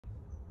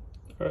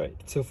Alright,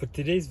 so for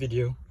today's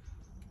video,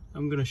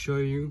 I'm gonna show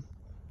you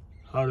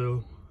how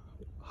to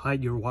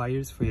hide your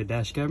wires for your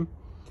dash cam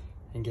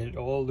and get it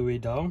all the way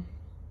down.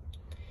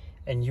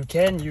 And you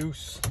can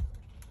use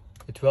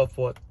the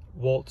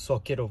 12-volt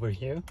socket over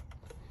here,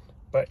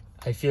 but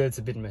I feel it's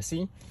a bit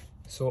messy,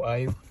 so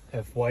I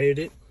have wired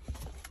it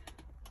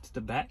to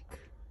the back,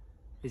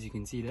 as you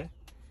can see there.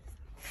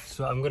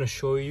 So I'm gonna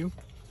show you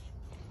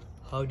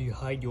how do you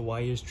hide your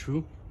wires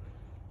through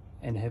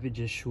and have it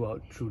just show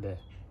out through there.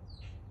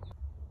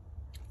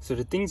 So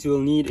the things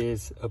you'll need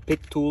is a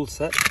pick tool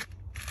set,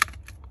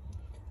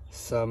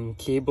 some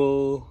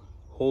cable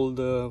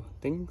holder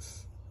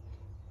things,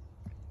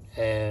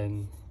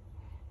 and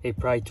a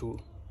pry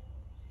tool.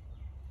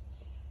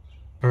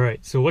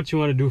 Alright, so what you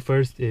want to do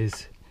first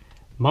is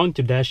mount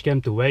your dash cam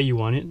to where you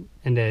want it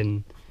and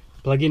then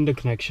plug in the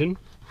connection.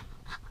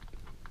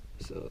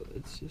 So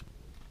it's just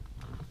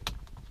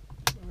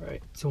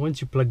alright, so once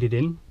you plugged it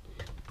in,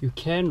 you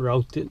can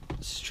route it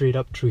straight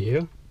up through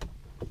here.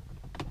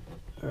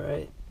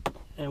 Alright,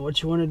 and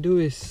what you want to do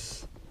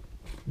is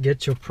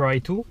get your pry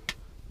tool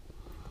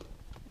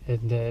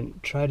and then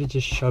try to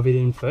just shove it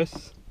in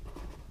first.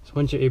 So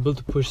once you're able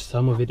to push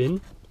some of it in,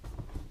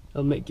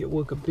 it'll make your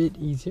work a bit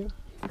easier.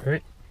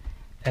 Alright,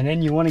 and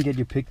then you want to get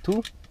your pick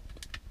tool.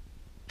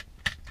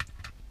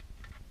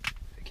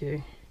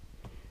 Okay,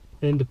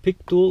 and the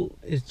pick tool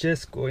is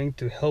just going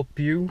to help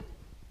you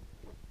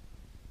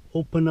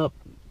open up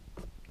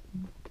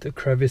the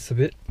crevice a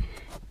bit,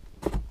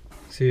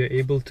 so you're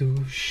able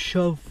to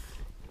shove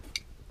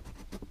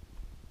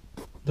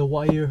the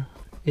wire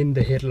in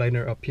the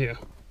headliner up here.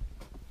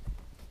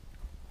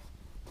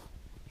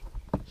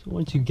 So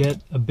once you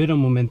get a bit of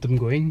momentum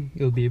going,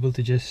 you'll be able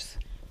to just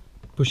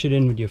push it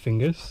in with your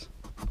fingers.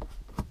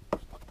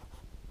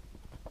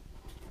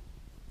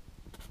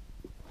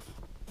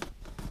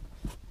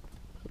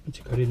 Once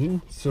you got it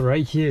in, so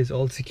right here is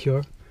all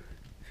secure,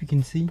 if you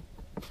can see.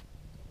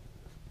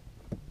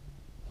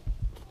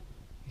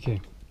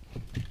 Okay,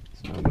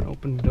 so I'm gonna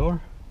open the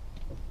door,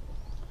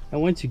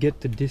 and once you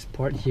get to this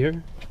part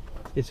here,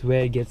 it's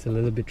where it gets a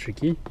little bit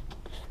tricky.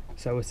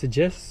 So I would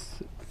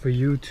suggest for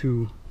you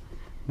to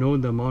know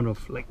the amount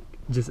of,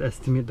 just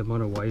estimate the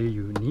amount of wire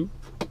you need.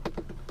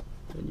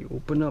 Then you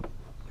open up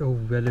your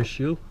weather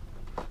shield,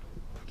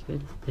 okay,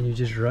 and you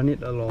just run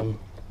it along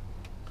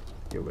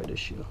your weather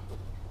shield.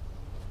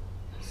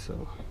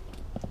 So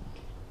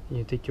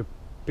you take your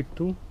pick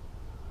tool,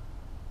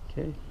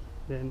 okay,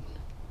 then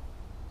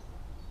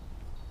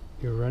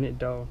you run it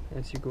down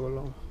as you go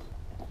along.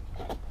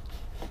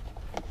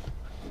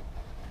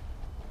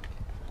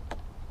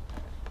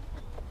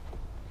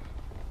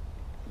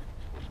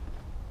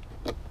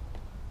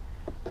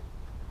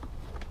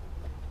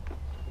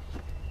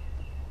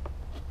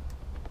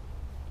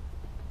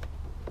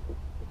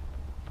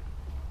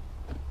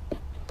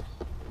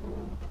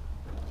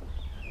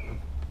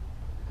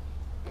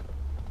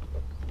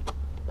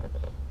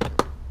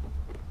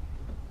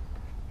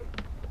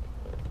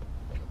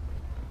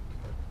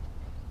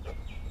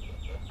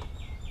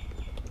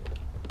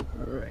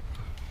 Alright.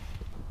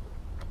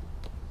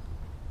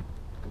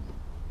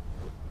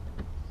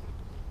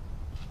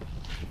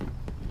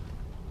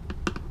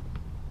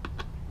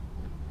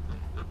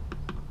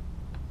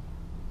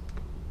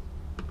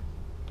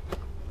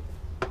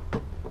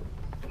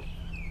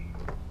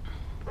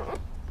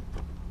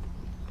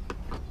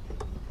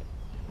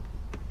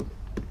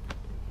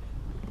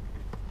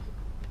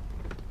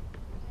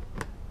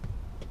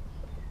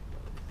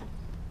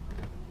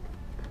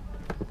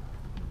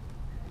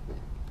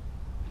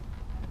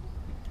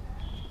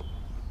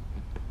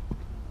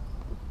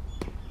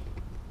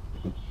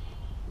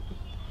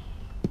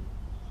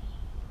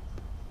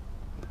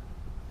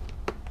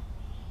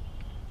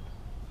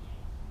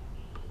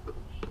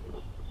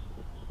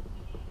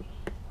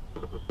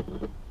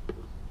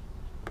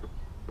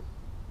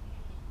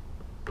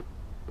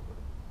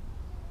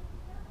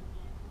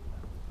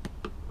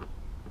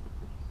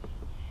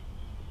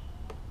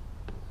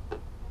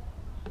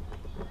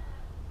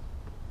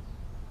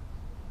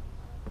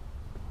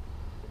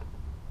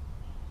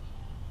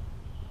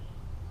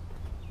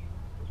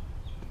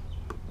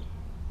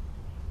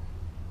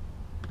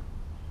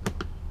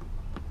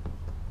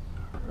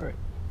 Alright,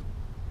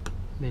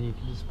 then you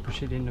can just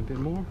push it in a bit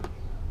more,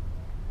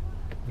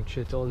 make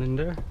sure it's all in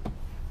there.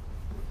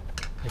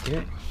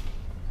 Okay,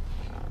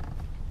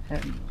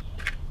 and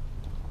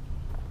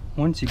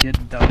once you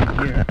get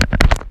down here,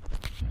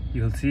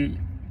 you'll see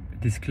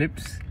these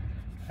clips.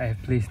 I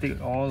have placed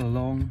it all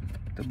along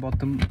the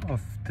bottom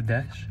of the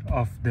dash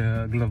of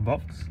the glove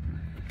box.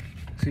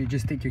 So you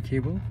just take your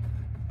cable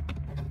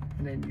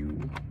and then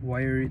you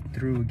wire it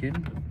through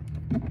again.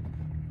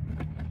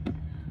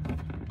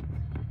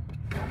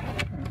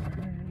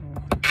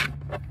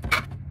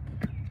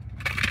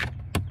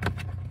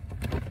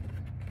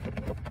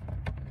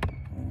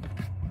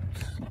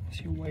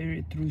 So you wire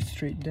it through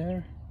straight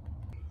there.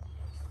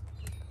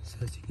 So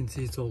as you can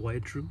see, it's all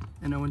wired through,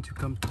 and I want to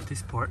come to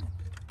this part.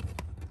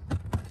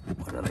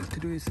 What I like to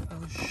do is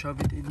I'll shove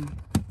it in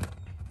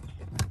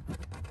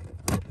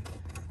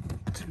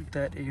through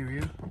that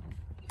area.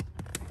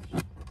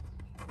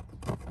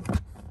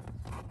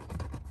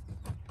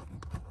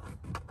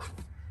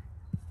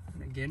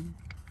 And again,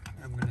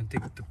 I'm gonna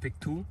dig with the pick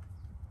tool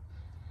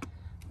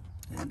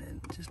and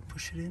then just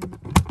push it in.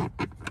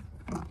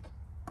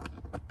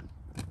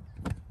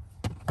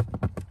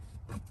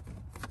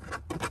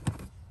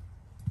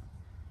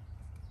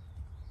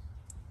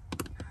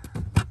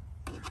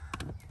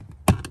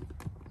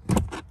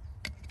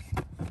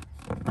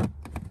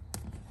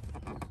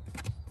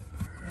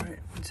 Alright,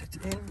 once it's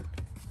in,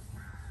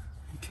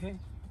 okay,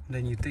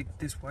 then you take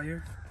this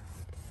wire,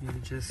 you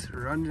just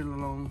run it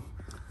along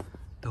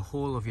the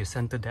whole of your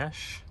center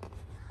dash.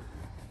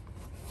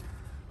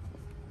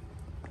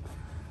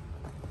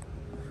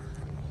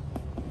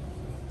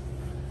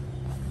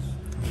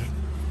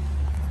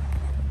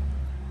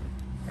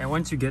 And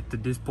once you get to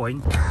this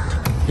point,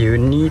 you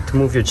need to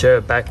move your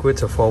chair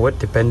backwards or forward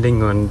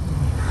depending on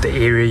the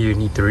area you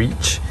need to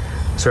reach.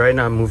 So right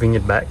now I'm moving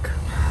it back.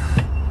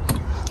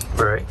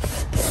 Alright,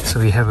 so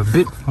we have a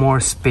bit more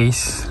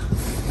space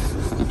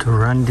to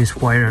run this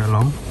wire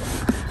along.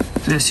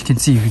 So as you can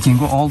see, we can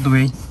go all the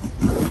way,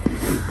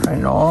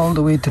 right all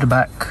the way to the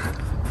back.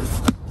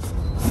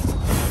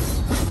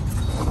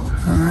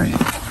 Alright.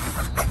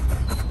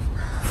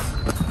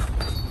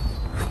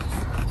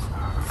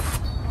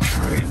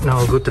 Now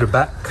I'll go to the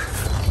back.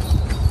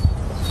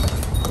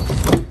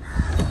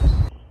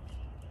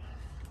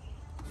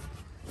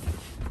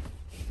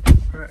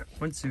 Alright,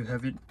 once you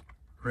have it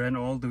ran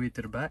all the way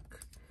to the back,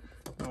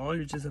 all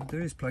you just have to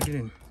do is plug it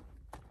in.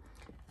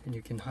 And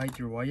you can hide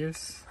your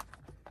wires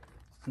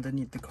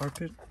underneath the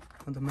carpet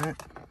on the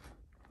mat,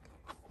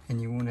 and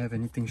you won't have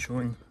anything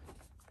showing.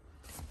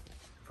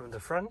 From the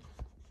front,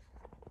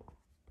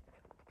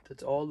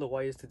 that's all the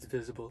wires that's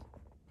visible.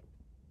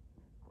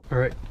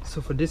 Alright,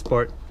 so for this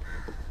part,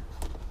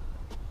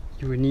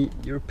 you will need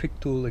your pick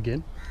tool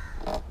again,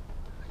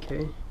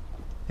 okay,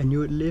 and you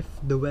would lift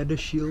the weather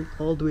shield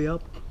all the way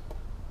up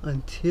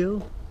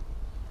until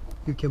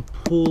you can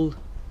pull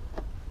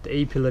the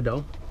A-pillar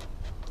down.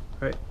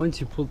 Alright, once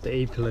you pull the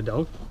A-pillar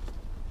down,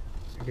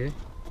 okay,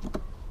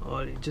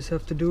 all you just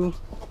have to do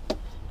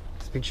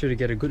is make sure to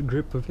get a good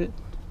grip of it,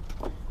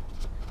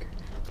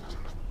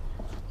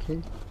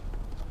 okay,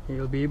 and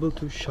you'll be able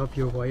to shove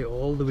your wire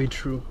all the way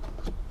through.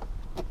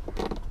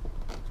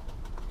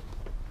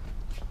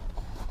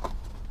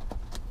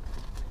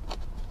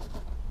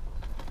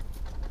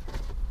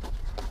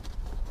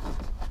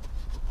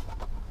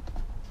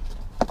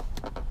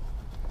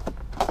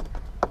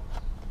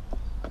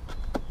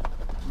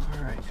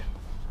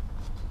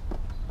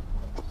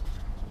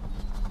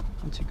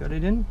 Once you got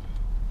it in,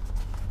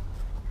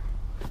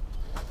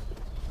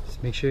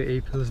 just make sure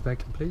A-pillar is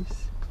back in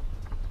place,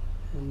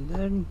 and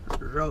then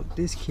route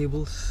these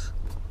cables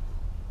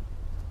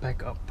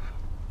back up.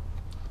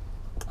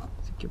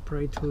 Take your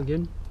pry tool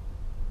again.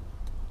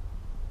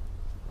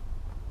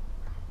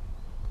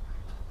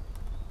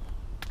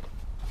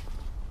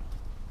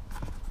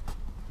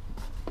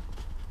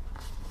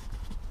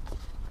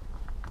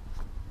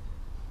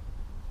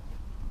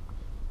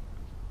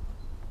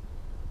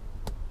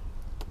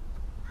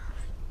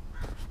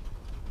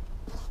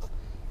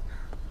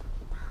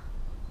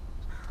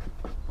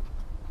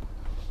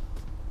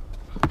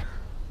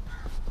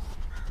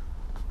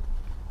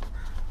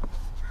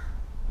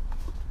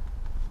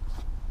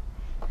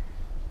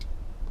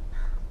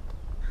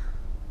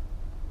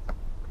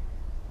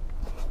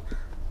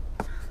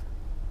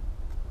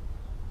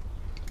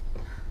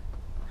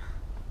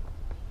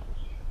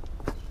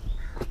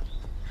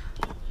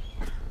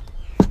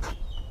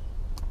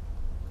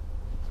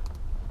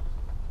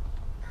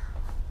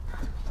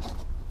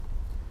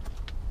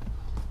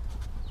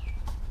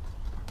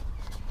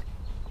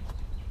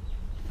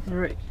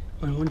 Alright,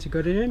 and once you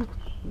got it in,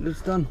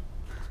 it's done.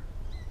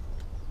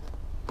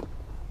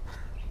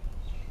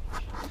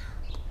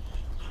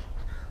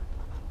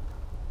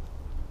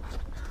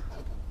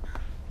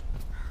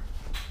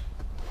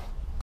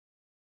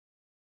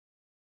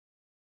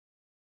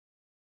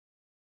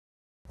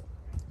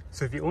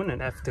 So if you own an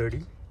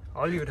F30,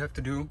 all you would have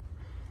to do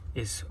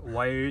is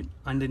wire it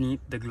underneath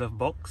the glove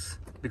box,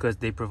 because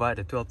they provide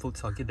a 12-volt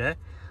socket there,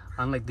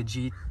 unlike the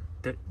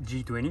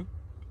G20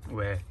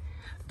 where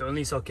the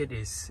only socket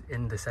is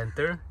in the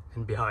center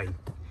and behind.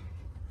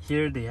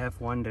 Here they have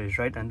one that is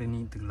right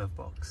underneath the glove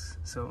box,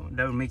 so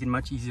that will make it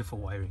much easier for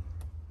wiring.